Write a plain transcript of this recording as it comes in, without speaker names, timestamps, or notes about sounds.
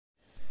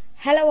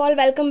Hello all,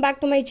 welcome back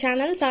to my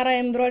channel Sara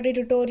Embroidery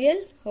tutorial.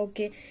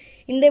 Okay,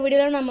 இந்த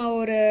வீடியோல நம்ம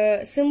ஒரு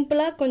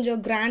சிம்பிளா கொஞ்சம்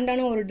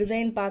கிராண்டான ஒரு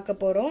டிசைன் பார்க்க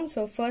போறோம்.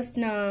 So first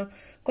நான்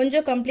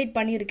கொஞ்சம் கம்ப்ளீட்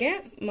பண்ணியிருக்கேன்.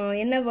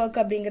 என்ன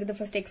வர்க் அப்படிங்கறத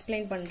first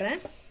explain பண்றேன்.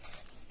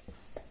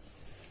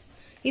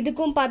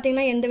 இதுக்கும்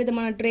பாத்தீங்கன்னா எந்த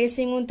விதமான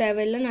ட்ரேசிங்கும்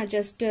தேவையில்லை. நான்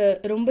just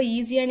ரொம்ப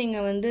ஈஸியா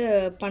நீங்க வந்து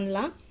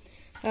பண்ணலாம்.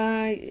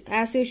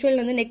 as usual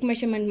வந்து neck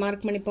measurement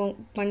mark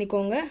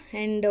பண்ணிக்கோங்க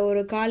and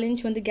ஒரு 1/4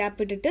 inch வந்து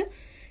கேப் விட்டுட்டு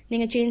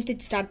நீங்க chain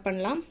stitch ஸ்டார்ட்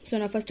பண்ணலாம். சோ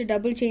நான் ஃபர்ஸ்ட்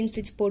டபுள் chain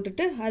stitch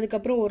போட்டுட்டு அதுக்கு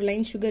அப்புறம் ஒரு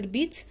லைன் sugar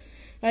beads.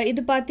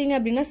 இது பாத்தீங்க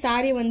அப்படினா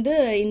saree வந்து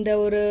இந்த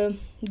ஒரு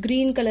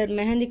green கலர்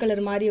மெஹந்தி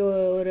கலர் மாதிரி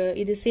ஒரு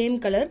இது சேம்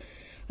கலர்.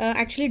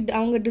 actually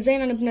அவங்க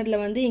டிசைன் அனுப்புனதுல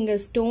வந்து இங்க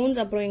stones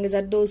அப்புறம் இங்க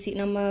ஜர்தோசி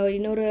நம்ம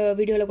இன்னொரு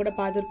வீடியோல கூட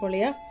பாத்துறோம்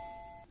இல்லையா.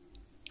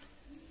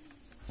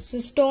 சோ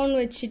ஸ்டோன்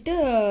வச்சிட்டு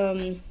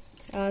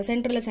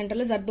சென்டர்ல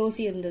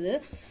ஜர்தோசி இருந்தது.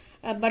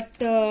 பட்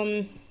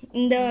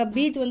இந்த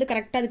பீட்ஸ் வந்து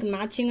கரெக்டா அதுக்கு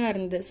மேட்சிங்கா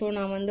இருந்தது. சோ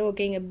நான் வந்து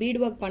ஓகே இங்க பீட்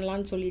வர்க்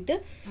பண்ணலாம்னு சொல்லிட்டு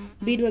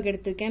பீட் வர்க்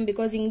எடுத்துர்க்கேன்.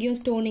 பிகாஸ் இங்கேயும்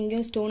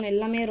ஸ்டோன்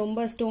எல்லாமே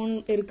ரொம்ப ஸ்டோன்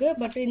இருக்கு.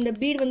 பட் இந்த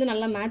பீட் வந்து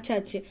நல்லா மேட்ச்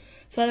ஆச்சு.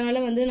 சோ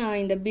அதனால வந்து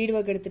நான் இந்த பீட்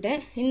வர்க்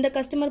எடுத்துட்டேன். இந்த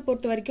கஸ்டமர்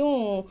பொறுத்த வரைக்கும்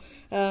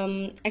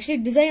ஆக்சுவலி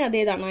டிசைன்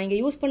அதே தான். நான் இங்க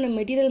யூஸ் பண்ண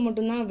மெட்டீரியல்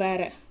மட்டும் தான்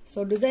வேற.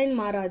 சோ டிசைன்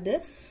மாறாது.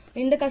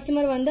 இந்த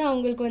கஸ்டமர் வந்து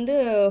அவங்களுக்கு வந்து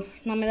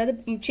நம்ம ஏதாவது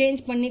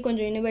சேஞ்ச் பண்ணி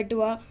கொஞ்சம்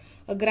இன்னோவேட்டிவா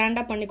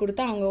கிராண்டா பண்ணி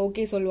கொடுத்தா அவங்க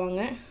ஓகே சொல்லுவாங்க.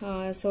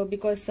 ஸோ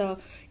பிகாஸ்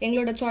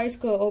எங்களோட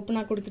சாய்ஸ்க்கு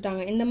ஓப்பனாக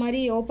கொடுத்துட்டாங்க. இந்த மாதிரி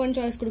ஓப்பன்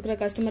சாய்ஸ் கொடுக்குற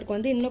கஸ்டமருக்கு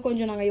வந்து இன்னும்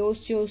கொஞ்சம் நாங்கள்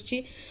யோசிச்சு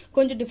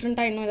கொஞ்சம்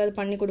டிஃப்ரெண்ட்டாக இன்னும் ஏதாவது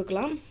பண்ணி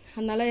கொடுக்கலாம்.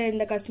 அதனால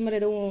இந்த கஸ்டமர்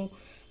எதுவும்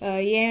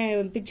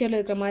ஏன் பிக்சரில்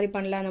இருக்கிற மாதிரி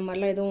பண்ணல அந்த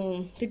மாதிரிலாம்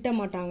எதுவும் திட்ட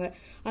மாட்டாங்க.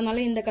 அதனால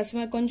இந்த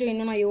கஸ்டமர் கொஞ்சம்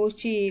இன்னும் நான்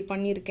யோசிச்சு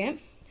பண்ணியிருக்கேன்.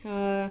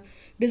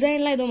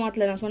 டிசைன்லாம் எதுவும்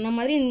மாற்றல. நான் சொன்ன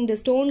மாதிரி இந்த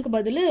ஸ்டோனுக்கு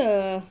பதில்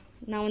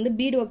நான் வந்து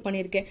பீட் ஒர்க்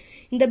பண்ணியிருக்கேன்.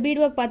 இந்த பீட்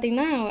ஒர்க்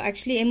பார்த்தீங்கன்னா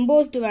ஆக்சுவலி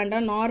எம்போஸ்டு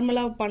வேண்டாம்,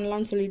 நார்மலாக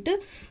பண்ணலாம்னு சொல்லிட்டு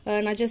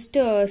நான் ஜஸ்ட்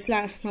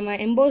நம்ம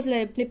எம்போஸில்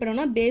எப்படி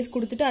பண்ணோம்னா பேஸ்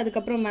கொடுத்துட்டு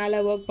அதுக்கப்புறம் மேலே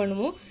ஒர்க்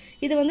பண்ணுவோம்.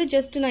 இது வந்து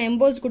ஜஸ்ட் நான்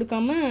எம்போஸ்ட்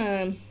கொடுக்காம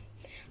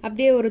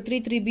அப்படியே ஒரு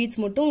 3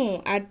 பீட்ஸ் மட்டும்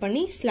ஆட்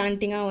பண்ணி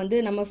ஸ்லாண்டிங்காக வந்து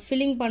நம்ம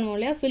ஃபில்லிங் பண்ணுவோம்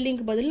இல்லையா,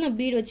 ஃபில்லிங்க்கு பதில் நான்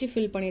பீட் வச்சு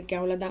ஃபில்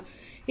பண்ணியிருக்கேன். அவ்வளோதான்.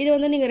 இது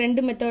வந்து நீங்கள்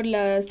 2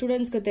 மெத்தடில்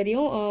ஸ்டூடெண்ட்ஸ்க்கு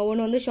தெரியும்.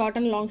 ஒன்று வந்து ஷார்ட்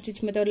அண்ட் லாங்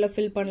ஸ்டிச் மெத்தடில்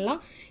ஃபில்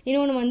பண்ணலாம்.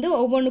 இன்னொன்று வந்து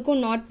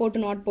ஒவ்வொன்றுக்கும் நாட்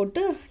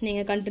போட்டு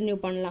நீங்கள் கண்டினியூ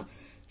பண்ணலாம்.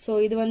 ஸோ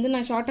இது வந்து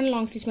நான் short and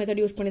long stitch method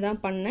use பண்ணி தான்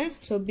பண்ணேன்.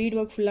 ஸோ பீட்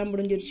ஒர்க் ஃபுல்லாக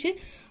முடிஞ்சிருச்சு.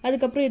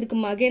 அதுக்கப்புறம் இதுக்கு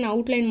அகைன்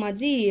அவுட்லைன்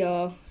மாதிரி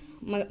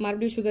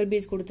மறுபடியும் சுகர்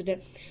பீட்ஸ்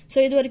கொடுத்துட்டேன். ஸோ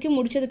இது வரைக்கும்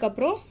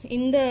முடிச்சதுக்கப்புறம்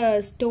இந்த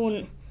stone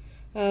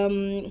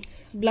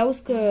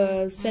பிளவுஸ்க்கு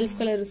self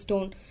colour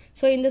stone.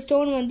 So இந்த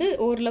ஸ்டோன் வந்து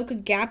ஓரளவுக்கு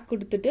கேப்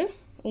கொடுத்துட்டு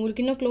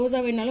உங்களுக்கு இன்னும் க்ளோஸாக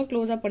வேணாலும்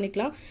க்ளோஸாக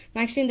பண்ணிக்கலாம்.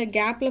 நான் ஆக்சுவலி இந்த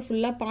கேப்பில்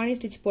ஃபுல்லாக பானி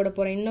ஸ்டிச் போட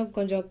போகிறேன். இன்னும்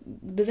கொஞ்சம்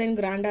டிசைன்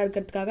கிராண்டாக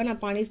இருக்கிறதுக்காக நான்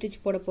பானி ஸ்டிச்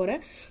போட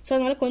போகிறேன். ஸோ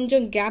அதனால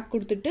கொஞ்சம் கேப்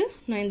கொடுத்துட்டு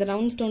நான் இந்த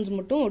ரவுண்ட் ஸ்டோன்ஸ்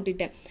மட்டும்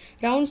ஒட்டிட்டேன்.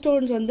 ரவுண்ட்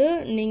ஸ்டோன்ஸ் வந்து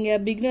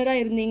நீங்கள்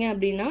பிகினராக இருந்தீங்க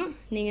அப்படின்னா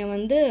நீங்கள்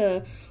வந்து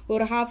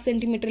ஒரு 1/2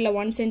 சென்டிமீட்டர் இல்லை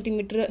 1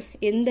 சென்டிமீட்டர்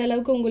எந்த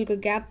அளவுக்கு உங்களுக்கு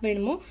கேப்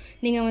வேணுமோ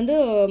நீங்கள் வந்து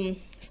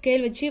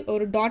ஸ்கேல் வச்சு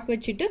ஒரு டாட்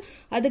வச்சுட்டு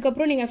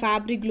அதுக்கப்புறம் நீங்கள்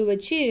ஃபேப்ரிக் க்ளூ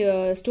வச்சு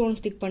ஸ்டோன்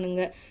ஸ்டிக்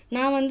பண்ணுங்க.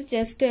 நான் வந்து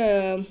ஜஸ்ட்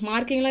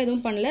மார்க்கிங்லாம்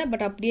எதுவும் பண்ணல,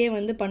 பட் அப்படியே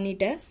வந்து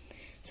பண்ணிட்டேன்.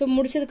 ஸோ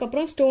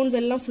முடிச்சதுக்கப்புறம் ஸ்டோன்ஸ்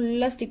எல்லாம்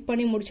ஃபுல்லாக ஸ்டிக்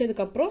பண்ணி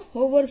முடிச்சதுக்கப்புறம்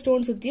ஒவ்வொரு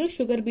ஸ்டோன் சுற்றியும்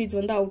சுகர் பீட்ஸ்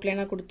வந்து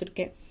அவுட்லைனாக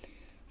கொடுத்துருக்கேன்.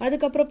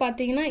 அதுக்கப்புறம்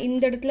பார்த்தீங்கன்னா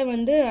இந்த இடத்துல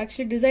வந்து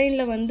ஆக்சுவலி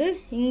டிசைனில் வந்து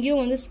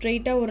இங்கேயும் வந்து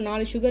ஸ்ட்ரெயிட்டாக ஒரு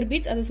 4 சுகர்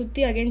பீட்ஸ் அதை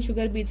சுற்றி அகைன்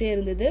சுகர் பீட்ஸே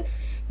இருந்தது.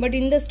 பட்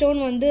இந்த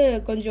ஸ்டோன் வந்து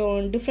கொஞ்சம்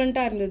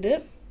டிஃப்ரெண்ட்டாக இருந்தது.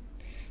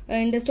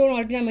 இந்த ஸ்டோன்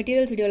ஆல்ரெடி நான்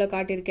மெட்டீரியல்ஸ் வீடியோவில்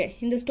காட்டியிருக்கேன்.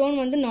 இந்த ஸ்டோன்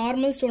வந்து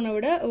நார்மல் ஸ்டோனை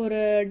விட ஒரு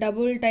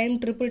ட்ரிபிள்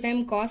டைம்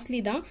காஸ்ட்லி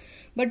தான்.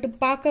 பட்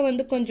பார்க்க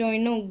வந்து கொஞ்சம்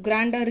இன்னும்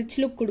கிராண்டாக ரிச்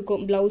லுக்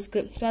கொடுக்கும்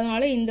பிளவுஸ்க்கு. ஸோ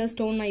அதனால இந்த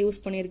ஸ்டோன் நான்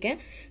யூஸ் பண்ணியிருக்கேன்.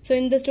 ஸோ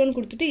இந்த ஸ்டோன்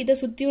கொடுத்துட்டு இதை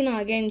சுற்றியும் நான்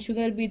அகைன்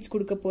சுகர் பீட்ஸ்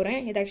கொடுக்க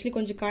போகிறேன். இது ஆக்சுவலி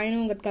கொஞ்சம்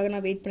காயணுங்கிறதுக்காக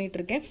நான் வெயிட் பண்ணிட்டு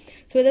இருக்கேன்.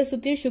 ஸோ இதை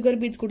சுற்றியும்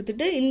சுகர் பீட்ஸ்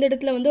கொடுத்துட்டு இந்த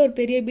இடத்துல வந்து ஒரு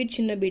பெரிய பீட்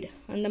சின்ன பீட்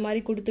அந்த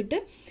மாதிரி கொடுத்துட்டு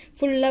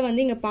ஃபுல்லாக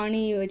வந்து இங்கே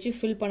பானி வச்சு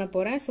ஃபில் பண்ண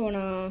போகிறேன். ஸோ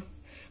நான்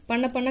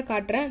பண்ண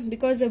காட்டுறேன்.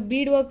 பிகாஸ்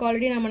பீட் ஒர்க்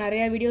ஆல்ரெடி நம்ம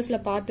நிறைய வீடியோஸில்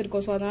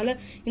பார்த்துருக்கோம். ஸோ அதனால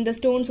இந்த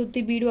ஸ்டோன் சுற்றி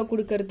பீட் ஒர்க்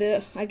கொடுக்கறது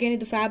அகைன்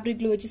இது ஃபேப்ரிக்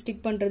க்ளூ வச்சு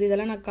ஸ்டிக் பண்ணுறது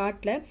இதெல்லாம் நான்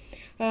காட்டல.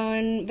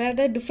 வேற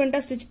ஏதாவது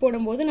டிஃப்ரெண்ட்டாக ஸ்டிச்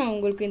போடும்போது நான்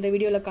உங்களுக்கு இந்த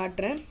வீடியோவில்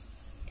காட்டுறேன்.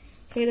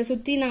 ஸோ இதை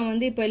சுற்றி நான்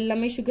வந்து இப்போ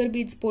எல்லாமே சுகர்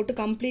பீட்ஸ் போட்டு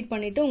கம்ப்ளீட்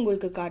பண்ணிவிட்டு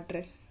உங்களுக்கு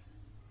காட்டுறேன்.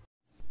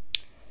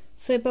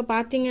 ஸோ இப்போ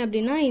பார்த்தீங்க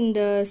அப்படின்னா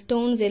இந்த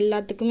ஸ்டோன்ஸ்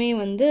எல்லாத்துக்குமே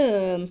வந்து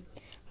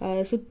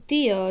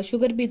சுற்றி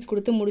சுகர் பீட்ஸ்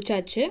கொடுத்து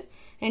முடிச்சாச்சு.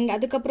 அண்ட்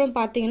அதுக்கப்புறம்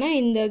பார்த்தீங்கன்னா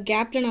இந்த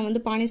கேப்பில் நான்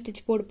வந்து பானி ஸ்டிச்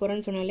போட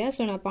போகிறேன்னு சொன்னேன் இல்லையா.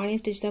 ஸோ நான் பானி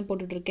ஸ்டிச் தான்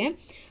போட்டுட்ருக்கேன்.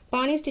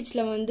 பானி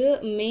ஸ்டிச்சில் வந்து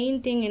மெயின்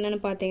திங் என்னென்னு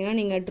பார்த்தீங்கன்னா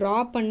நீங்கள் ட்ரா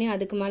பண்ணி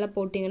அதுக்கு மேலே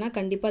போட்டிங்கன்னா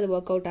கண்டிப்பாக அது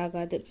ஒர்க் அவுட்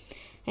ஆகாது.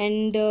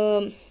 அண்டு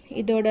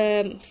இதோட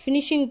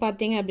ஃபினிஷிங்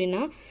பார்த்தீங்க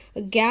அப்படின்னா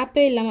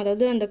கேப்பே இல்லாமல்,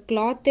 அதாவது அந்த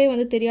கிளாத்தே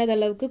வந்து தெரியாத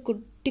அளவுக்கு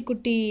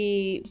குட்டி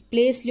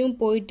பிளேஸ்லையும்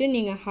போயிட்டு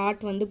நீங்கள்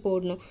ஹார்ட் வந்து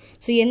போடணும்.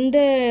 ஸோ எந்த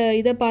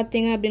இதை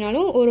பார்த்தீங்க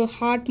அப்படின்னாலும் ஒரு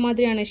ஹார்ட்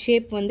மாதிரியான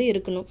ஷேப் வந்து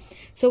இருக்கணும்.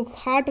 ஸோ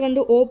ஹார்ட்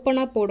வந்து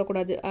ஓப்பனாக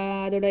போடக்கூடாது.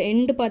 அதோட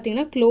எண்டு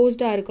பார்த்தீங்கன்னா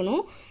க்ளோஸ்டாக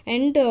இருக்கணும்.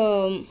 அண்ட்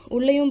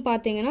உள்ளேயும்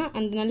பார்த்தீங்கன்னா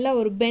அந்த நல்ல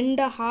ஒரு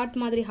பெண்டாக ஹார்ட்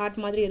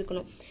மாதிரி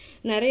இருக்கணும்.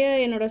 நிறைய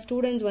என்னோட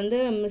ஸ்டூடெண்ட்ஸ் வந்து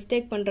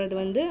மிஸ்டேக் பண்ணுறது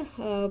வந்து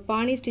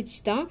பானி ஸ்டிச்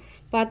தான்.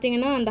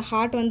 பார்த்தீங்கன்னா அந்த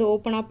ஹார்ட் வந்து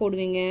ஓப்பனாக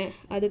போடுவீங்க,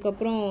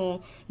 அதுக்கப்புறம்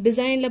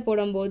டிசைனில்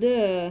போடும்போது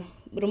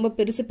ரொம்ப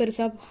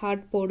பெருசாக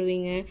ஹார்ட்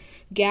போடுவீங்க,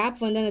 கேப்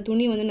வந்து அந்த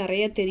துணி வந்து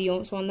நிறைய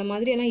தெரியும். ஸோ அந்த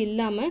மாதிரி எல்லாம்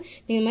இல்லாமல்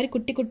நீங்கள் இந்த மாதிரி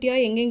குட்டி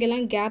குட்டியாக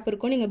எங்கெங்கெல்லாம் கேப்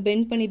இருக்கோ நீங்கள்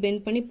பெண்ட்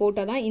பண்ணி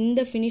போட்டால் தான்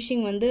இந்த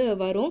ஃபினிஷிங் வந்து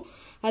வரும்.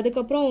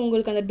 அதுக்கப்புறம்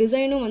உங்களுக்கு அந்த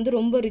டிசைனும் வந்து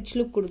ரொம்ப ரிச்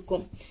லுக்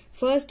கொடுக்கும்.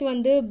 ஃபர்ஸ்ட்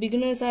வந்து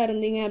பிகினர்ஸாக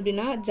இருந்தீங்க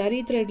அப்படின்னா ஜரி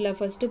த்ரெட்டில்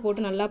ஃபர்ஸ்ட்டு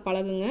போட்டு நல்லா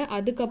பழகுங்க,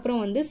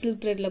 அதுக்கப்புறம் வந்து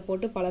சில்க் த்ரெட்டில்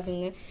போட்டு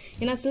பழகுங்க.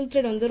 ஏன்னா சில்க்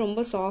த்ரெட் வந்து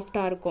ரொம்ப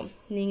சாஃப்டாக இருக்கும்.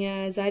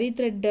 நீங்கள் ஜரி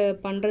த்ரெட்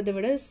பண்ணுறதை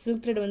விட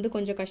சில்க் த்ரெட் வந்து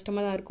கொஞ்சம்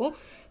கஷ்டமாக தான் இருக்கும்.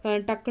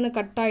 டக்குன்னு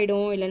கட்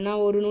ஆகிடும், இல்லைன்னா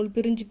ஒரு நூல்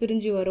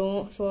பிரிஞ்சு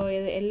வரும். ஸோ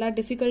எல்லா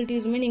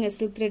டிஃபிகல்ட்டிஸுமே நீங்கள்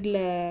சில்க்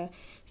த்ரெட்டில்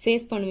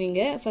ஃபேஸ்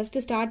பண்ணுவீங்க.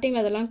 ஃபஸ்ட்டு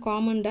ஸ்டார்டிங்கில் அதெல்லாம்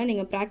காமன் தான்.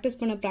 நீங்கள் ப்ராக்டிஸ்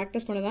பண்ண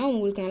தான்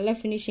உங்களுக்கு நல்ல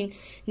ஃபினிஷிங்,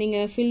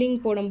 நீங்கள் ஃபில்லிங்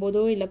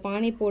போடும்போதோ இல்லை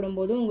பானி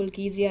போடும்போதோ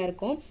உங்களுக்கு ஈஸியாக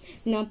இருக்கும்.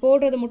 நான்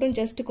போடுறது மட்டும்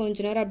ஜஸ்ட்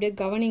கொஞ்ச நேரம் அப்படியே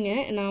கவனிங்க.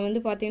 நான்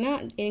வந்து பார்த்தீங்கன்னா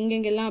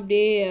எங்கெங்கெல்லாம்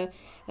அப்படியே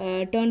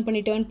டேர்ன்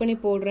பண்ணி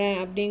போடுறேன்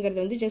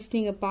அப்படிங்கிறது வந்து ஜஸ்ட்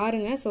நீங்கள்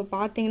பாருங்கள். ஸோ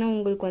பார்த்தீங்கன்னா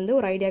உங்களுக்கு வந்து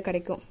ஒரு ஐடியா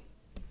கிடைக்கும்.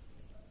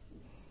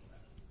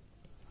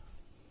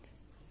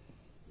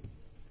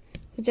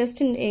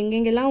 ஜஸ்ட்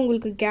எங்கெங்கெல்லாம்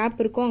உங்களுக்கு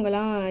கேப் இருக்கோ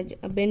அங்கெல்லாம்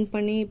பெண்ட்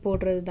பண்ணி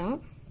போடுறது தான்.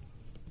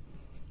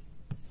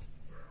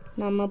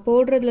 நம்ம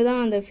போடுறதுல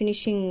தான் அந்த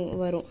ஃபினிஷிங்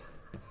வரும்.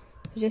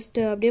 ஜஸ்ட்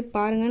அப்படியே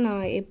பாருங்கள்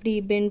நான் எப்படி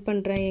பெண்ட்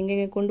பண்ணுறேன்,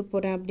 எங்கெங்கே கொண்டு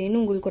போகிறேன் அப்படின்னு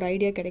உங்களுக்கு ஒரு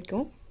ஐடியா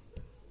கிடைக்கும்.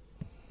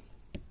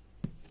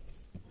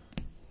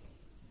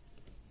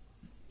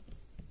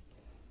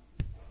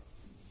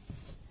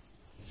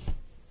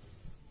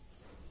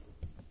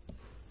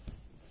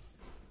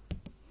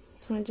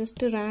 ஸோ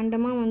ஜஸ்ட்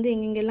ரேண்டமாக வந்து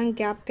எங்கெங்கெல்லாம்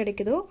கேப்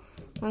கிடைக்குதோ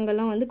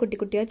அங்கெல்லாம் வந்து குட்டி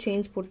குட்டியாக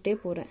செயின்ஸ் போட்டுகிட்டே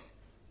போகிறேன்.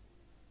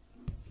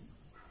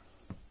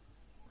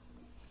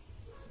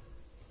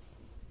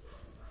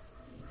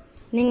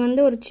 நீங்கள்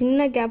வந்து ஒரு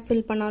சின்ன கேப்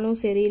ஃபில் பண்ணாலும்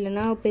சரி,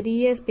 இல்லைனா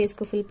பெரிய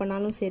ஸ்பேஸ்க்கு ஃபில்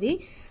பண்ணாலும் சரி,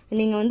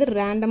 நீங்கள் வந்து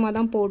ரேண்டமாக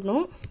தான்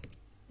போடணும்.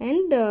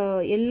 அண்ட்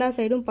எல்லா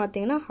சைடும்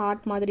பார்த்தீங்கன்னா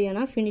ஹார்ட்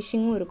மாதிரியான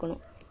ஃபினிஷிங்கும்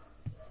இருக்கணும்.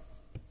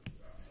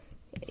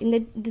 இந்த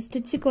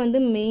ஸ்டிச்சுக்கு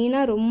வந்து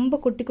மெயினாக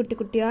ரொம்ப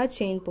குட்டியாக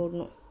செயின்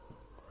போடணும்.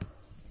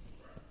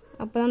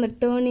 அப்போ தான் அந்த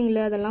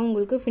டேர்னிங்கில் அதெல்லாம்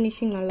உங்களுக்கு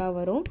ஃபினிஷிங் நல்லா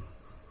வரும்.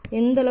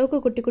 எந்த அளவுக்கு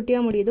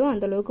குட்டியாக முடியுதோ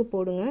அந்த அளவுக்கு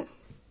போடுங்க.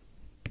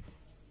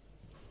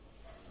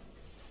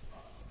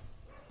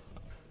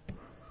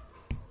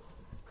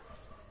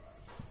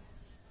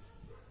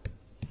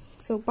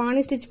 ஸோ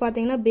பானி ஸ்டிச்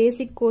பார்த்தீங்கன்னா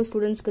பேசிக் கோர்ஸ்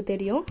ஸ்டூடெண்ட்ஸ்க்கு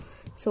தெரியும்.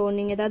 ஸோ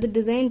நீங்கள் ஏதாவது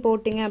டிசைன்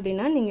போட்டிங்க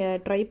அப்படின்னா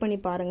நீங்கள் ட்ரை பண்ணி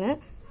பாருங்கள்.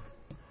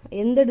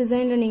 எந்த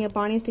டிசைனில் நீங்கள்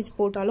பானி ஸ்டிச்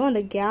போட்டாலும்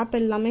அந்த கேப்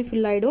எல்லாமே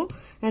ஃபில் ஆகிடும்.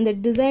 அந்த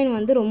டிசைன்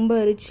வந்து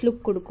ரொம்ப ரிச்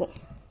லுக் கொடுக்கும்.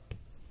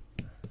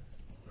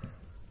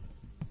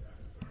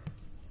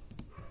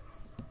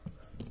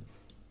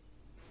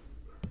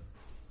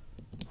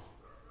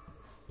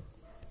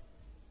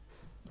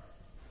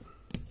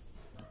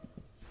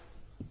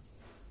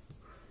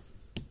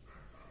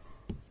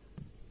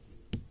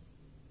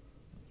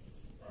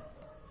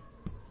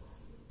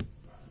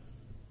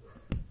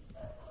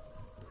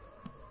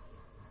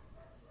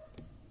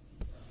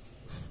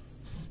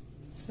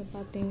 ஸோ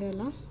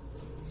பார்த்தீங்களா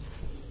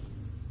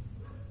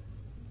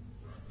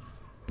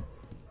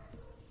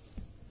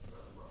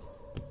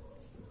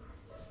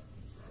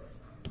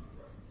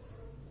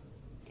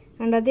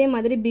அண்ட் அதே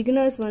மாதிரி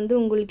பிகினர்ஸ் வந்து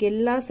உங்களுக்கு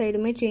எல்லா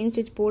சைடுமே செயின்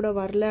ஸ்டிச் போட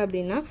வரல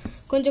அப்படின்னா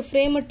கொஞ்சம்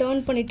ஃப்ரேமை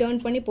டேர்ன்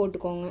பண்ணி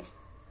போட்டுக்கோங்க.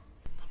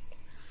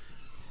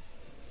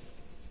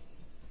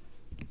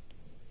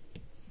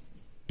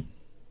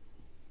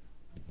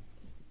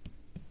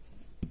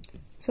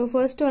 ஸோ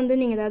ஃபர்ஸ்ட் வந்து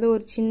நீங்கள் ஏதாவது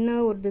ஒரு சின்ன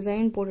ஒரு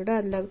டிசைன்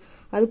போட்டுட்டு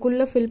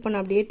அதுக்குள்ளே ஃபில் பண்ண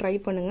அப்படியே ட்ரை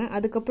பண்ணுங்கள்.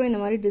 அதுக்கப்புறம் இந்த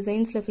மாதிரி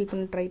டிசைன்ஸில் ஃபில்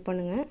பண்ண ட்ரை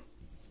பண்ணுங்கள்.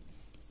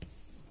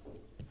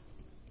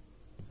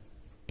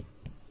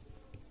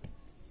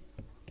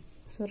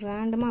 ஸோ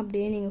ரேண்டமாக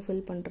அப்படியே நீங்கள்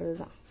ஃபில் பண்ணுறது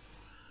தான்.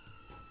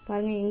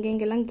 பாருங்கள்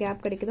எங்கெங்கெல்லாம்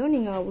கேப் கிடைக்குதோ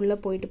நீங்கள் உள்ளே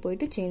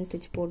போயிட்டு செயின்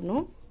ஸ்டிச்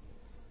போடணும்.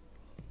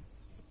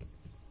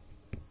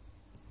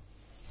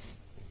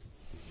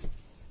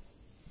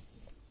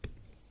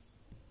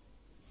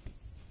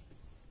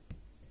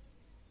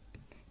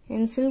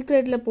 அண்ட் சில்க்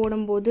த்ரெட்டில்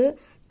போடும்போது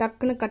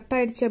டக்குன்னு கட்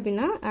ஆகிடுச்சு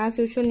அப்படின்னா ஆஸ்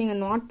யூஷுவல் நீங்கள்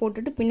நாட்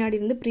போட்டுட்டு பின்னாடி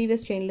இருந்து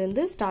ப்ரீவியஸ்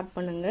செயின்லேருந்து ஸ்டார்ட்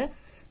பண்ணுங்கள்.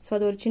 ஸோ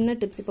அது ஒரு சின்ன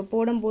டிப்ஸ். இப்போ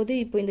போடும்போது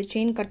இப்போ இந்த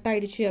செயின் கட்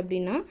ஆகிடுச்சு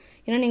அப்படின்னா,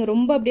 ஏன்னா நீங்கள்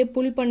ரொம்ப அப்படியே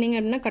புல் பண்ணிங்க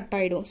அப்படின்னா கட்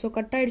ஆகிடும். ஸோ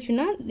கட்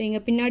ஆகிடுச்சுன்னா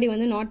நீங்கள் பின்னாடி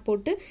வந்து நாட்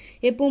போட்டு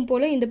எப்பவும்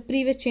போல் இந்த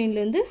ப்ரீவியஸ்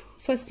செயின்லேருந்து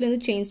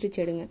ஃபர்ஸ்ட்லேருந்து செயின்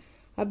ஸ்டிச் எடுங்க.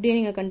 அப்படியே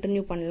நீங்கள்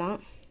கண்டினியூ பண்ணலாம்.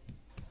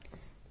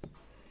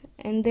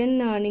 அண்ட் தென்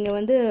நீங்கள்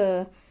வந்து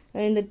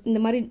இந்த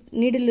மாதிரி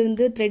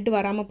நீடிலிருந்து த்ரெட்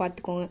வராமல்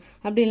பார்த்துக்கோங்க.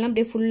 அப்படி இல்லைனா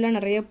அப்படியே ஃபுல்லாக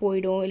நிறைய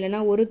போயிடும், இல்லைனா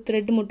ஒரு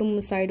த்ரெட் மட்டும்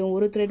மிஸ் ஆகிடும்,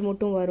 ஒரு த்ரெட்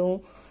மட்டும் வரும்.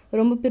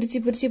 ரொம்ப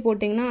பிரித்து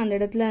போட்டிங்கன்னா அந்த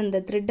இடத்துல அந்த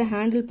த்ரெட்டை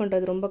ஹேண்டில்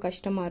பண்ணுறது ரொம்ப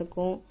கஷ்டமாக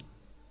இருக்கும்.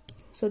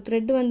 ஸோ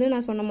த்ரெட் வந்து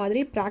நான் சொன்ன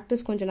மாதிரி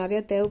ப்ராக்டிஸ் கொஞ்சம்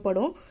நிறையா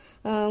தேவைப்படும்.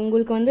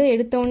 உங்களுக்கு வந்து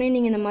எடுத்தோடனே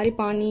நீங்கள் இந்த மாதிரி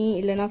பானி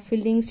இல்லைனா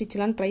ஃபில்லிங்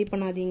ஸ்டிச்லாம் ட்ரை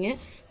பண்ணாதீங்க.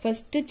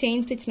 ஃபஸ்ட்டு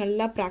செயின் ஸ்டிச்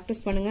நல்லா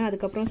ப்ராக்டிஸ் பண்ணுங்கள்.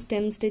 அதுக்கப்புறம்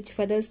ஸ்டெம் ஸ்டிச்,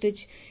 ஃபெதர்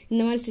ஸ்டிச்,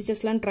 இந்த மாதிரி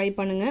ஸ்டிச்சஸ்லாம் ட்ரை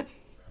பண்ணுங்கள்.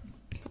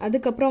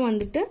 அதுக்கப்புறம்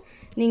வந்துட்டு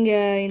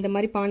நீங்கள் இந்த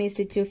மாதிரி பானி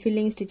ஸ்டிச்சு,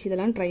 ஃபில்லிங் ஸ்டிச்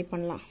இதெல்லாம் ட்ரை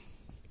பண்ணலாம்.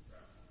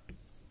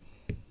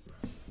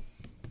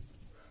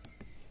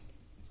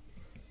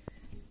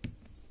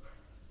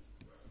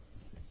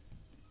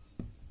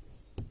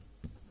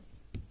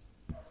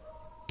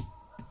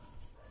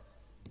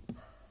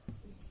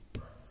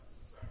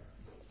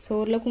 ஸோ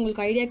ஓரளவுக்கு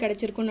உங்களுக்கு ஐடியா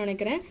கிடைச்சிருக்குன்னு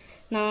நினைக்கிறேன்.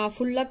 நான்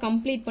ஃபுல்லாக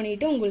கம்ப்ளீட்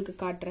பண்ணிவிட்டு உங்களுக்கு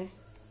காட்டுறேன்.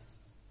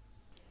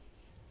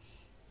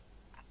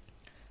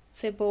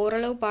 ஸோ இப்போ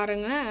ஓரளவு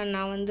பாருங்கள்,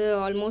 நான் வந்து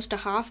ஆல்மோஸ்ட்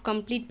ஹாஃப்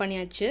கம்ப்ளீட்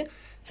பண்ணியாச்சு.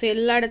 ஸோ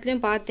எல்லா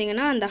இடத்துலையும்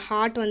பார்த்தீங்கன்னா அந்த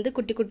ஹார்ட் வந்து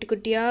குட்டி குட்டி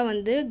குட்டியாக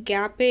வந்து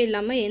கேப்பே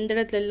இல்லாமல் எந்த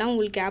இடத்துல எல்லாம்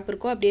உங்களுக்கு கேப்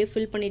இருக்கோ அப்படியே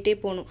ஃபில் பண்ணிகிட்டே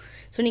போகணும்.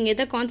 ஸோ நீங்கள்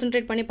எதை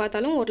கான்சென்ட்ரேட் பண்ணி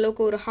பார்த்தாலும்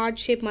ஓரளவுக்கு ஒரு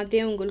ஹார்ட் ஷேப்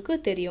மாதிரியே உங்களுக்கு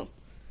தெரியும்.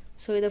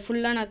 ஸோ இதை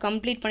ஃபுல்லாக நான்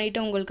கம்ப்ளீட்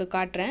பண்ணிவிட்டு உங்களுக்கு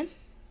காட்டுறேன்.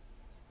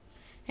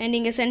 அண்ட்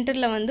இங்கே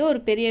சென்டரில் வந்து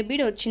ஒரு பெரிய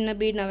பீட் ஒரு சின்ன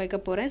பீட் நான் வைக்க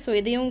போகிறேன். ஸோ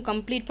இதையும்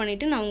கம்ப்ளீட்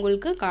பண்ணிவிட்டு நான்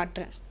உங்களுக்கு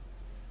காட்டுறேன்.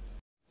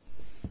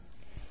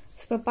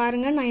 இப்போ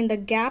பாருங்கள், நான் இந்த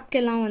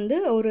கேப்க்கெல்லாம் வந்து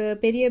ஒரு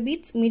பெரிய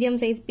பீட்ஸ், மீடியம்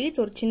சைஸ்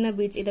பீட்ஸ், ஒரு சின்ன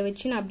பீட்ஸ் இதை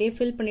வச்சு நான் அப்படியே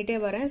ஃபில் பண்ணிகிட்டே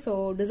வரேன். ஸோ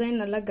டிசைன்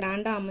நல்லா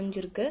கிராண்டாக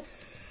அமைஞ்சிருக்கு.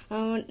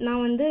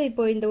 நான் வந்து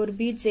இப்போ இந்த ஒரு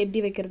பீட்ஸ்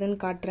எப்படி வைக்கிறதுன்னு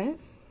காட்டுறேன்.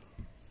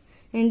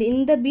 அண்ட்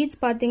இந்த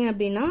பீட்ஸ் பார்த்தீங்க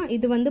அப்படின்னா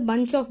இது வந்து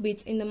பஞ்ச் ஆஃப்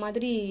பீட்ஸ் இந்த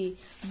மாதிரி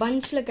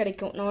பஞ்சில்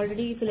கிடைக்கும். நான்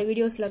ஆல்ரெடி சில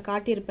வீடியோஸில்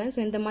காட்டியிருப்பேன். ஸோ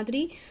இந்த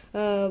மாதிரி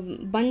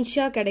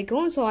பஞ்சாக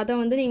கிடைக்கும். ஸோ அதை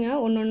வந்து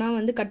நீங்கள் ஒன்று ஒன்றா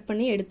வந்து கட்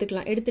பண்ணி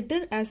எடுத்துக்கலாம். எடுத்துட்டு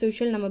ஆஸ்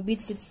யூஷுவல் நம்ம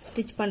பீட்ஸ்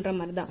ஸ்டிச் பண்ணுற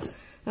மாதிரி தான்.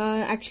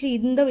 ஆக்சுவலி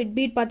இந்த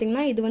பீட்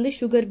பார்த்தீங்கன்னா இது வந்து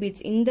சுகர்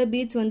பீட்ஸ். இந்த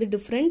பீட்ஸ் வந்து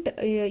டிஃப்ரெண்ட்,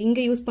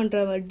 இங்கே யூஸ்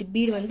பண்ணுற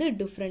பீட் வந்து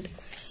டிஃப்ரெண்ட்.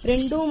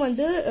 ரெண்டும்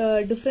வந்து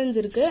டிஃப்ரென்ஸ்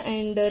இருக்குது.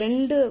 அண்ட்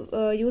ரெண்டு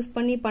யூஸ்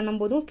பண்ணி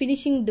பண்ணும்போதும்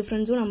ஃபினிஷிங்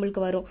டிஃப்ரென்ஸும்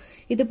நம்மளுக்கு வரும்.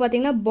 இது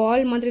பார்த்தீங்கன்னா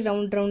பால் மாதிரி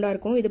ரவுண்டாக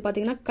இருக்கும். இது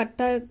பார்த்தீங்கன்னா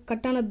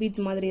கட்டான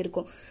பீட்ஸ் மாதிரி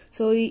இருக்கும்.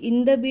 ஸோ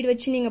இந்த பீட்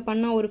வச்சு நீங்கள்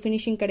பண்ணால் ஒரு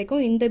ஃபினிஷிங்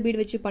கிடைக்கும், இந்த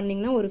பீட் வச்சு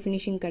பண்ணிங்கன்னா ஒரு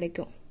ஃபினிஷிங்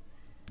கிடைக்கும்.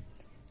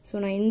 ஸோ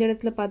நான் இந்த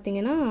இடத்துல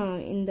பார்த்தீங்கன்னா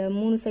இந்த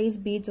 3 சைஸ்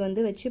பீட்ஸ்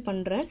வந்து வச்சு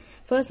பண்ணுறேன்.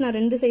 ஃபர்ஸ்ட் நான்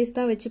 2 சைஸ்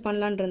தான் வச்சு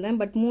பண்ணலான் இருந்தேன்.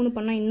 பட் 3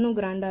 பண்ணால் இன்னும்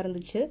கிராண்டாக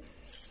இருந்துச்சு.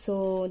 ஸோ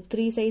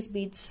 3 சைஸ்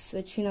பீட்ஸ்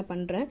வச்சு நான்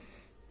பண்ணுறேன்.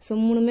 ஸோ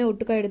 3மே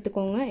ஒட்டுக்கா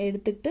எடுத்துக்கோங்க.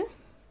 எடுத்துக்கிட்டு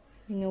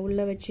நீங்கள்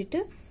உள்ளே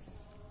வச்சுட்டு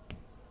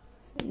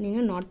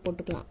நீங்கள் நாட்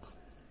போட்டுக்கலாம்.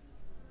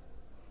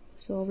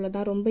 ஸோ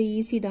அவ்வளோதான், ரொம்ப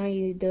ஈஸி தான்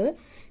இது.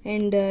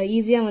 அண்ட்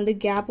ஈஸியாக வந்து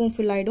கேப்பும்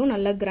ஃபில் ஆகிடும்,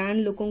 நல்லா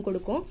கிராண்ட் லுக்கும்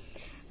கொடுக்கும்.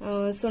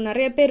 ஸோ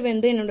நிறைய பேர்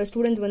வந்து என்னோட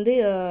ஸ்டூடெண்ட்ஸ் வந்து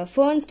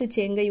ஃபர்ன் ஸ்டிச்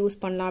எங்கே யூஸ்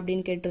பண்ணலாம்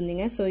அப்படின்னு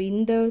கேட்டிருந்தீங்க. ஸோ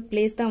இந்த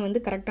பிளேஸ் தான் வந்து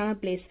கரெக்டான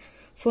பிளேஸ்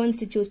ஃபர்ன்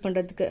ஸ்டிச் யூஸ்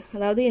பண்ணுறதுக்கு.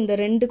 அதாவது இந்த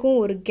ரெண்டுக்கும்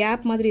ஒரு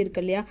கேப் மாதிரி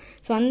இருக்கு இல்லையா,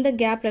 ஸோ அந்த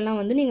கேப்லலாம்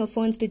வந்து நீங்கள்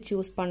ஃபர்ன் ஸ்டிச்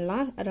யூஸ்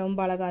பண்ணலாம், ரொம்ப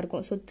அழகாக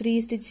இருக்கும். ஸோ 3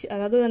 ஸ்டிச்,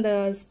 அதாவது அந்த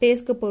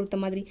ஸ்பேஸ்க்கு பொறுத்த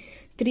மாதிரி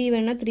 3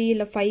 வேணா 3,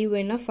 இல்லை 5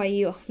 வேணா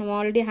 5. நம்ம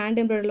ஆல்ரெடி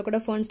ஹேண்ட் எம்ப்ராய்டரியில்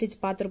கூட ஃபர்ன் ஸ்டிச்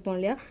பார்த்துருப்போம்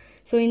இல்லையா.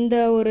 ஸோ இந்த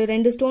ஒரு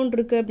 2 ஸ்டோன்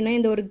இருக்குது அப்படின்னா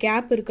இந்த ஒரு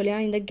கேப் இருக்கு இல்லையா,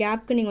 இந்த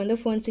கேப்க்கு நீங்கள் வந்து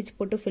ஃபர்ன் ஸ்டிச்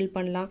போட்டு ஃபில்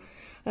பண்ணலாம்.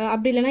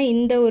 அப்படி இல்லைனா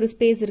இந்த ஒரு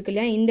ஸ்பேஸ் இருக்கு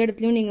இல்லையா, இந்த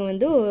இடத்துலையும் நீங்கள்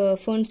வந்து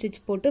ஃபர்ன்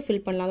ஸ்டிச் போட்டு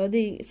ஃபில் பண்ணலாம். அதாவது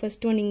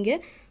ஃபர்ஸ்ட் ஒன் இங்கே,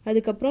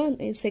 அதுக்கப்புறம்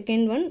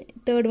செகண்ட் ஒன்,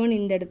 தேர்ட் ஒன்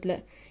இந்த இடத்துல.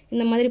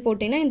 இந்த மாதிரி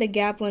போட்டிங்கன்னா இந்த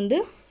கேப் வந்து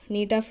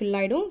நீட்டாக ஃபில்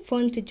ஆகிடும்.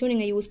 ஃபர்ன் ஸ்டிச்சும்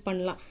நீங்கள் யூஸ்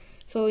பண்ணலாம்.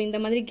 ஸோ இந்த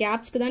மாதிரி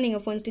கேப்ஸ்க்கு தான்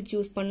நீங்கள் ஃபர்ன் ஸ்டிச்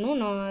யூஸ் பண்ணணும்.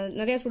 நான்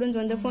நிறையா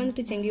ஸ்டூடெண்ட்ஸ் வந்து ஃபர்ன்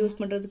ஸ்டிச் எங்கே யூஸ்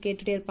பண்ணுறது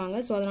கேட்டுகிட்டே இருப்பாங்க.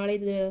 ஸோ அதனால்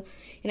இது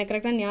எனக்கு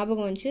கரெக்டாக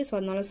ஞாபகம் வந்துச்சு. ஸோ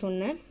அதனால்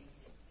சொன்னேன்.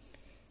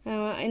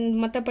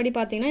 மற்றபடி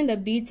பார்த்தீங்கன்னா இந்த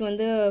பீட்ஸ்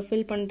வந்து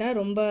ஃபில் பண்ணிட்டா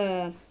ரொம்ப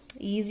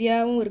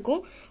ஈஸியாகவும்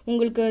இருக்கும்,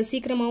 உங்களுக்கு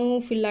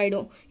சீக்கிரமாகவும் ஃபில்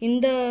ஆகிடும்.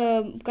 இந்த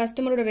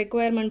கஸ்டமரோட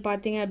ரெக்குவயர்மெண்ட்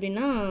பார்த்தீங்க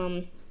அப்படின்னா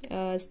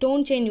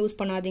ஸ்டோன் செயின் யூஸ்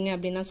பண்ணாதீங்க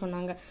அப்படின்னு தான்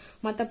சொன்னாங்க.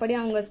 மற்றபடி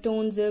அவங்க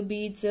ஸ்டோன்ஸு,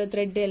 பீட்ஸு,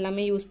 த்ரெட்டு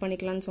எல்லாமே யூஸ்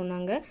பண்ணிக்கலாம்னு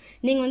சொன்னாங்க.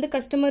 நீங்கள் வந்து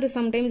கஸ்டமர்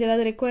சம்டைம்ஸ்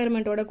ஏதாவது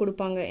ரெக்குவயர்மெண்ட்டோட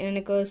கொடுப்பாங்க,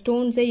 எனக்கு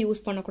ஸ்டோன்ஸே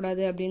யூஸ்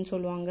பண்ணக்கூடாது அப்படின்னு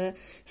சொல்லுவாங்க.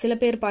 சில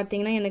பேர்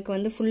பார்த்தீங்கன்னா எனக்கு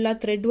வந்து ஃபுல்லாக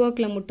த்ரெட்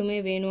ஒர்க்கில் மட்டுமே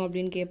வேணும்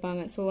அப்படின்னு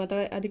கேட்பாங்க. ஸோ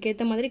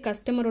அதுக்கேற்ற மாதிரி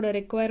கஸ்டமரோட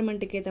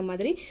ரெக்குவயர்மெண்ட்டுக்கு ஏற்ற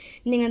மாதிரி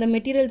நீங்கள் அந்த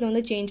மெட்டீரியல்ஸ்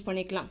வந்து சேஞ்ச்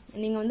பண்ணிக்கலாம்.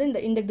 நீங்கள்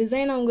வந்து இந்த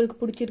டிசைன் அவங்களுக்கு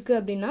பிடிச்சிருக்கு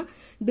அப்படின்னா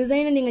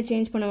டிசைனை நீங்கள்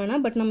சேஞ்ச் பண்ண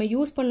வேணாம், பட் நம்ம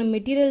யூஸ் பண்ண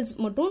மெட்டீரியல்ஸ்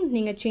மட்டும்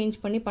நீங்கள்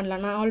சேஞ்ச்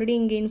பண்ணலாம். நான் ஆல்ரெடி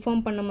இங்கே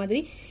இன்ஃபார்ம் பண்ண மாதிரி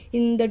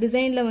இந்த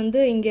டிசைனில் வந்து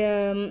இங்கே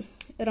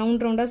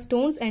ரவுண்டாக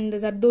ஸ்டோன்ஸ் அண்ட்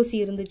ஜர்தோசி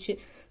இருந்துச்சு.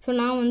 ஸோ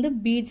நான் வந்து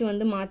பீட்ஸ்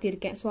வந்து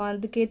மாற்றிருக்கேன். ஸோ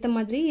அதுக்கேற்ற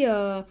மாதிரி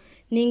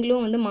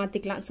நீங்களும் வந்து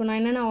மாற்றிக்கலாம். ஸோ நான்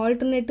என்னென்ன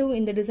ஆல்டர்னேட்டிவ்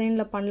இந்த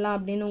டிசைனில் பண்ணலாம்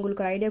அப்படின்னு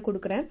உங்களுக்கு ஐடியா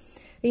கொடுக்குறேன்.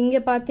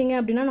 இங்கே பார்த்தீங்க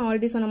அப்படின்னா நான்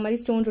ஆல்ரெடி சொன்ன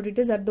மாதிரி ஸ்டோன்ஸ்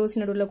ஒட்டிட்டு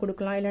ஜர்தோசி நடுவில்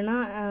கொடுக்கலாம். இல்லைனா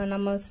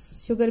நம்ம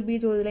சுகர்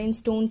பீட்ஸ் ஒரு லைன்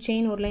ஸ்டோன்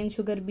செயின், ஒரு லைன்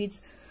சுகர்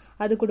பீட்ஸ்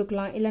அது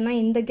கொடுக்கலாம். இல்லைனா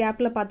இந்த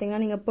கேப்பில்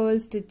பார்த்தீங்கன்னா நீங்கள்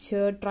pearl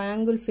stitch,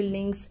 triangle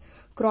fillings,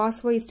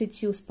 கிராஸ்வைஸ்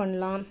stitch use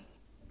பண்ணலாம்.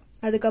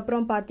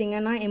 அதுக்கப்புறம்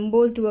பார்த்தீங்கன்னா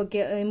எம்போஸ்டு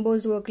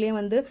ஒர்க்லேயே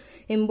வந்து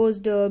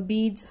embossed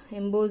beads,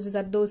 embossed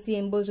zardozi,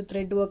 embossed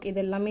thread work இது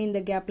எல்லாமே இந்த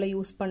கேப்பில்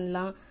யூஸ்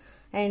பண்ணலாம்.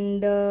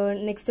 அண்ட்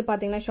நெக்ஸ்ட்டு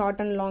பார்த்தீங்கன்னா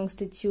short and long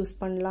stitch use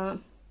பண்ணலாம்.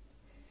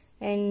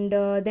 And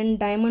then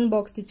diamond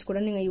box stitch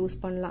கூட நீங்கள்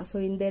யூஸ் பண்ணலாம். ஸோ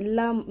இந்த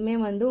எல்லாமே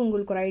வந்து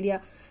உங்களுக்கு ஒரு ஐடியா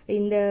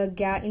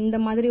இந்த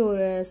மாதிரி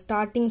ஒரு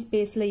ஸ்டார்டிங்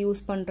ஸ்பேஸில்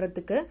யூஸ்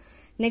பண்ணுறதுக்கு.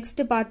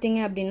 நெக்ஸ்ட்டு பார்த்தீங்க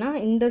அப்படின்னா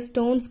இந்த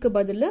ஸ்டோன்ஸ்க்கு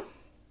பதில்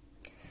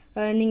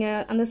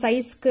நீங்கள் அந்த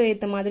சைஸ்க்கு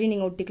ஏற்ற மாதிரி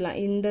நீங்கள் ஒட்டிக்கலாம்.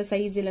 இந்த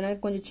சைஸ் இல்லைனா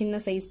கொஞ்சம் சின்ன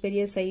சைஸ்,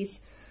 பெரிய சைஸ்,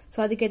 ஸோ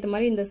அதுக்கேற்ற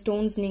மாதிரி இந்த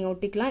ஸ்டோன்ஸ் நீங்கள்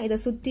ஒட்டிக்கலாம். இதை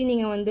சுற்றி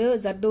நீங்கள் வந்து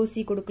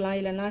ஜர்தோசி கொடுக்கலாம்,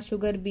 இல்லைனா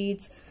சுகர்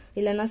பீட்ஸ்,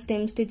 இல்லைனா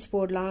ஸ்டெம் ஸ்டிச்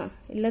போடலாம்.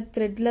 இல்லை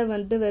த்ரெட்டில்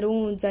வந்து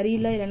வெறும்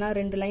ஜரியில் இல்லைனா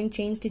 2 லைன்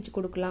செயின் ஸ்டிச்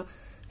கொடுக்கலாம்.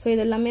 ஸோ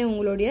இதெல்லாமே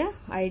உங்களுடைய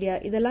ஐடியா.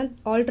 இதெல்லாம்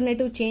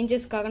ஆல்டர்னேட்டிவ்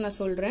சேஞ்சஸ்க்காக நான்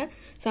சொல்கிறேன்.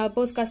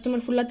 சப்போஸ்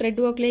கஸ்டமர் ஃபுல்லாக த்ரெட்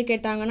ஒர்க்லேயே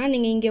கேட்டாங்கன்னா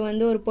நீங்கள் இங்கே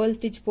வந்து ஒரு பேர்ல்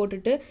ஸ்டிச்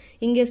போட்டுட்டு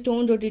இங்கே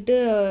ஸ்டோன்ஸ் ஒட்டிட்டு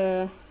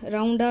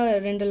ரவுண்டாக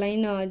 2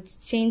 லைன்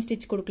செயின்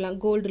ஸ்டிச் கொடுக்கலாம்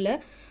கோல்டில்.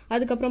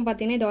 அதுக்கப்புறம்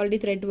பார்த்தீங்கன்னா இது already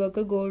thread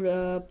work gold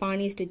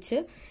pani stitch.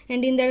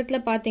 And இந்த இடத்துல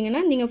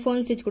பார்த்தீங்கன்னா நீங்கள்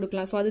ஃபர்ன் ஸ்டிச்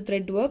கொடுக்கலாம். ஸோ அது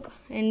த்ரெட் ஒர்க்.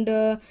 அண்டு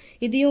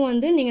இதையும்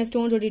வந்து நீங்கள்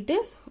ஸ்டோன்ஸ் ஒட்டிட்டு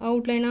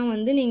அவுட்லைனாக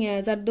வந்து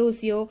நீங்கள்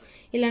ஜர்தோசியோ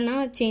இல்லைன்னா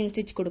செயின்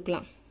ஸ்டிச்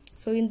கொடுக்கலாம்.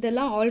 ஸோ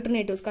இதெல்லாம்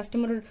ஆல்டர்னேட்டிவ்ஸ்.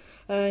 கஸ்டமர்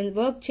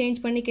ஒர்க் சேஞ்ச்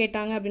பண்ணி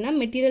கேட்டாங்க அப்படின்னா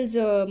மெட்டீரியல்ஸ்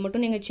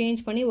மட்டும் நீங்கள்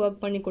சேஞ்ச் பண்ணி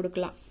ஒர்க் பண்ணி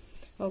கொடுக்கலாம்.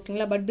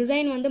 ஓகேங்களா? பட்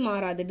டிசைன் வந்து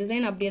மாறாது,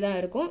 டிசைன் அப்படியே தான்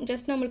இருக்கும்.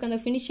 ஜஸ்ட் நம்மளுக்கு அந்த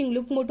ஃபினிஷிங்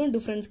லுக் மட்டும்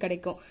டிஃப்ரென்ஸ்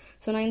கிடைக்கும்.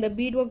 ஸோ நான் இந்த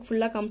பீட் ஒர்க்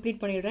ஃபுல்லாக கம்ப்ளீட்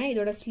பண்ணிடுறேன்.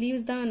 இதோட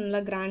ஸ்லீவ்ஸ் தான் நல்லா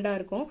கிராண்டாக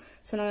இருக்கும்.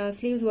 ஸோ நான்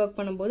ஸ்லீவ்ஸ் ஒர்க்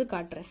பண்ணும்போது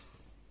காட்டுறேன்.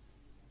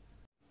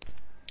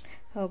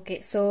 ஓகே,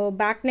 ஸோ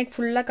பேக் நெக்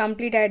ஃபுல்லாக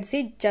கம்ப்ளீட்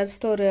ஆகிடுச்சு.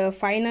 ஜஸ்ட் ஒரு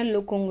ஃபைனல்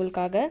லுக்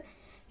உங்களுக்காக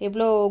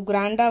எவ்வளோ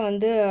கிராண்டாக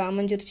வந்து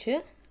அமைஞ்சிருச்சு.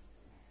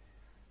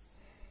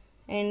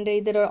 அண்ட்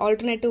இதோட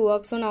ஆல்டர்னேட்டிவ்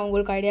ஒர்க்ஸும் நான்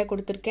உங்களுக்கு ஐடியா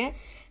கொடுத்துருக்கேன்.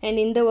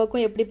 அண்ட் இந்த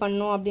ஒர்க்கும் எப்படி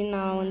பண்ணணும் அப்படின்னு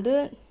நான் வந்து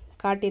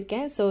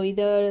காட்டியிருக்கேன். ஸோ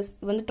இதை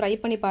வந்து ட்ரை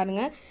பண்ணி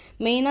பாருங்கள்.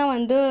 மெயினாக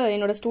வந்து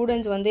என்னோடய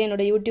ஸ்டூடெண்ட்ஸ் வந்து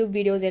என்னோடய யூடியூப்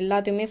வீடியோஸ்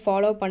எல்லாத்தையுமே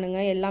ஃபாலோ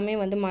பண்ணுங்கள். எல்லாமே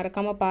வந்து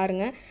மறக்காமல்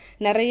பாருங்கள்.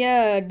 நிறைய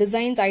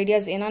டிசைன்ஸ்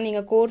ஐடியாஸ், ஏன்னா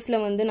நீங்கள்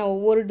கோர்ஸில் வந்து நான்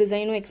ஒவ்வொரு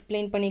டிசைனும்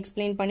எக்ஸ்பிளைன்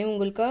பண்ணி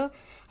உங்களுக்கு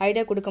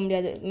ஐடியா கொடுக்க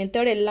முடியாது.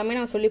 மெத்தட் எல்லாமே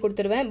நான் சொல்லி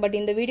கொடுத்துருவேன். பட்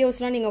இந்த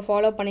வீடியோஸ்லாம் நீங்கள்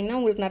ஃபாலோ பண்ணிங்கன்னா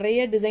உங்களுக்கு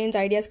நிறைய டிசைன்ஸ்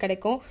ஐடியாஸ்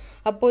கிடைக்கும்.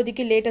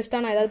 அப்போதைக்கு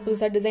லேட்டஸ்ட்டாக நான் ஏதாவது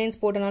புதுசாக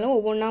டிசைன்ஸ் போட்டனாலும்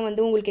ஒவ்வொன்றா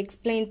வந்து உங்களுக்கு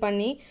எக்ஸ்பிளைன்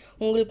பண்ணி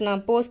உங்களுக்கு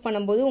நான் போஸ்ட்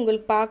பண்ணும்போது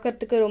உங்களுக்கு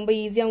பார்க்கறதுக்கு ரொம்ப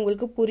ஈஸியாக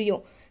உங்களுக்கு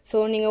புரியும். ஸோ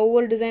நீங்கள்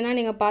ஒவ்வொரு டிசைனாக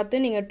நீங்கள் பார்த்து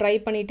நீங்கள் ட்ரை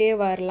பண்ணிகிட்டே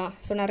வரலாம்.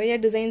 ஸோ நிறைய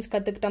டிசைன்ஸ்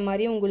கற்றுக்கிட்ட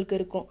மாதிரி உங்களுக்கு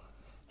இருக்கும்.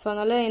 ஸோ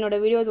அதனால்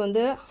என்னோடய வீடியோஸ்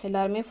வந்து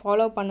எல்லாருமே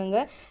ஃபாலோ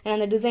பண்ணுங்கள். அண்ட்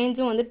அந்த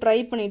டிசைன்ஸும் வந்து ட்ரை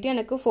பண்ணிவிட்டு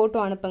எனக்கு ஃபோட்டோ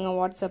அனுப்புங்க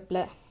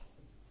வாட்ஸ்அப்பில்.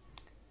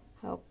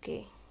 ஓகே,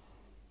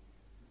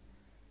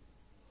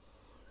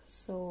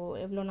 ஸோ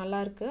எவ்வளோ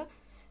நல்லாயிருக்கு.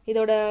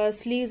 இதோட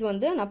ஸ்லீவ்ஸ்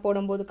வந்து நான்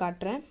போடும்போது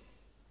காட்டுறேன்.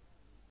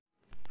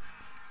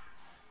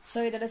 ஸோ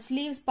இதோட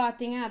ஸ்லீவ்ஸ்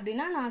பார்த்தீங்க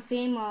அப்படின்னா நான்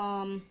சேம்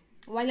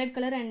வயலட்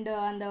கலர் அண்ட்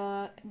அந்த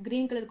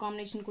கிரீன் கலர்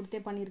காம்பினேஷன் கொடுத்தே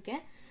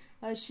பண்ணியிருக்கேன்.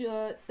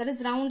 தட்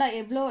இஸ் ரவுண்டாக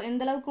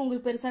எந்த அளவுக்கு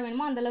உங்களுக்கு பெருசாக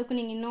வேணுமோ அந்த அளவுக்கு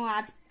நீங்கள் இன்னும்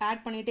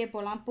ஆட் பண்ணிகிட்டே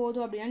போகலாம்.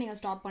 போதும் அப்படின்னா நீங்கள்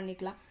ஸ்டாப்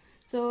பண்ணிக்கலாம்.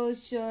 ஸோ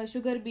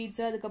சுகர்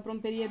பீட்ஸ்,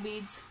 அதுக்கப்புறம் பெரிய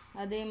பீட்ஸ்,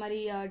 அதே மாதிரி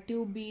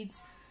டியூப்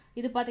பீட்ஸ்,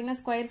 இது பார்த்தீங்கன்னா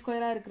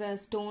ஸ்கொயராக இருக்கிற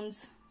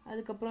ஸ்டோன்ஸ்,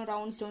 அதுக்கப்புறம்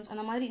ரவுண்ட் ஸ்டோன்ஸ்,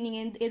 அந்த மாதிரி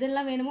நீங்கள்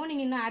எதெல்லாம் வேணுமோ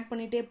நீங்கள் இன்னும் ஆட்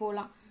பண்ணிகிட்டே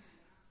போகலாம்.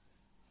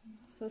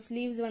 ஸோ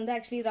ஸ்லீவ்ஸ் வந்து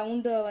ஆக்சுவலி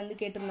ரவுண்டு வந்து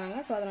கேட்டிருந்தாங்க.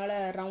 ஸோ அதனால்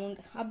ரவுண்ட்.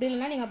 அப்படி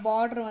இல்லைன்னா நீங்கள்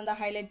பார்டர் வந்து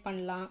ஹைலைட்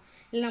பண்ணலாம்.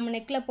 இல்லை நம்ம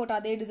நெக்கில் போட்ட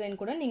அதே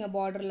டிசைன் கூட நீங்கள்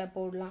பார்டரில்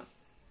போடலாம்.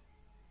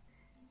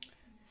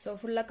 ஸோ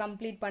ஃபுல்லாக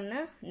கம்ப்ளீட் பண்ண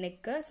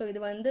நெக்கு. ஸோ இது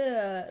வந்து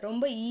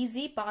ரொம்ப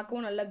ஈஸி,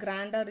 பார்க்கவும் நல்லா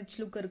கிராண்டாக ரிச்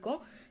லுக் இருக்கும்.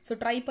 ஸோ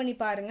ட்ரை பண்ணி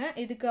பாருங்கள்.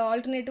 இதுக்கு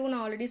ஆல்டர்னேட்டிவ்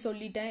நான் ஆல்ரெடி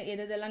சொல்லிட்டேன்,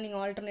 எதெல்லாம்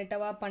நீங்கள்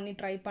ஆல்டர்னேட்டிவாக பண்ணி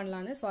ட்ரை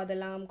பண்ணலான்னு. ஸோ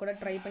அதெல்லாம் கூட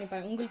ட்ரை பண்ணி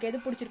பாருங்கள். உங்களுக்கு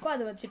எது பிடிச்சிருக்கோ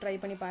அதை வச்சு ட்ரை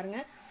பண்ணி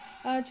பாருங்கள்.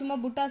 சும்மா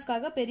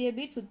புட்டாஸ்க்காக பெரிய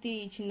பீட், சுற்றி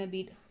சின்ன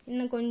பீட்,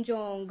 இன்னும்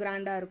கொஞ்சம்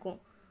கிராண்டாக இருக்கும்.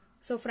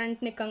 ஸோ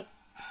ஃப்ரண்ட் நெக்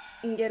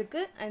இங்கே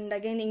இருக்குது. அண்ட்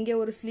அகெயின் இங்கே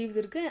ஒரு ஸ்லீவ்ஸ்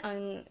இருக்குது.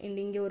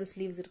 அண்ட் இங்கே ஒரு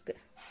ஸ்லீவ்ஸ் இருக்குது.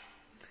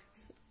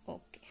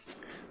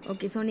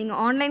 ஓகே, ஸோ நீங்கள்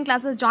ஆன்லைன்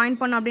கிளாஸஸ் ஜாயின்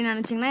பண்ணணும் அப்படின்னு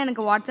நினச்சிங்கன்னா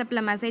எனக்கு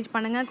வாட்ஸ்அப்பில் மெசேஜ்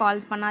பண்ணுங்கள்,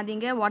 கால்ஸ்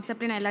பண்ணாதீங்க.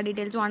 வாட்ஸ்அப்பில் நான் எல்லா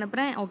டீட்டெயில்ஸும்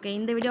அனுப்புகிறேன். ஓகே,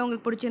 இந்த வீடியோ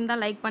உங்களுக்கு பிடிச்சிருந்தா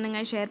லைக்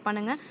பண்ணுங்கள், ஷேர்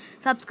பண்ணுங்கள்,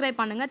 சப்ஸ்கிரைப்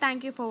பண்ணுங்கள்.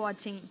 தேங்க்யூ ஃபார்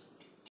வாட்சிங்.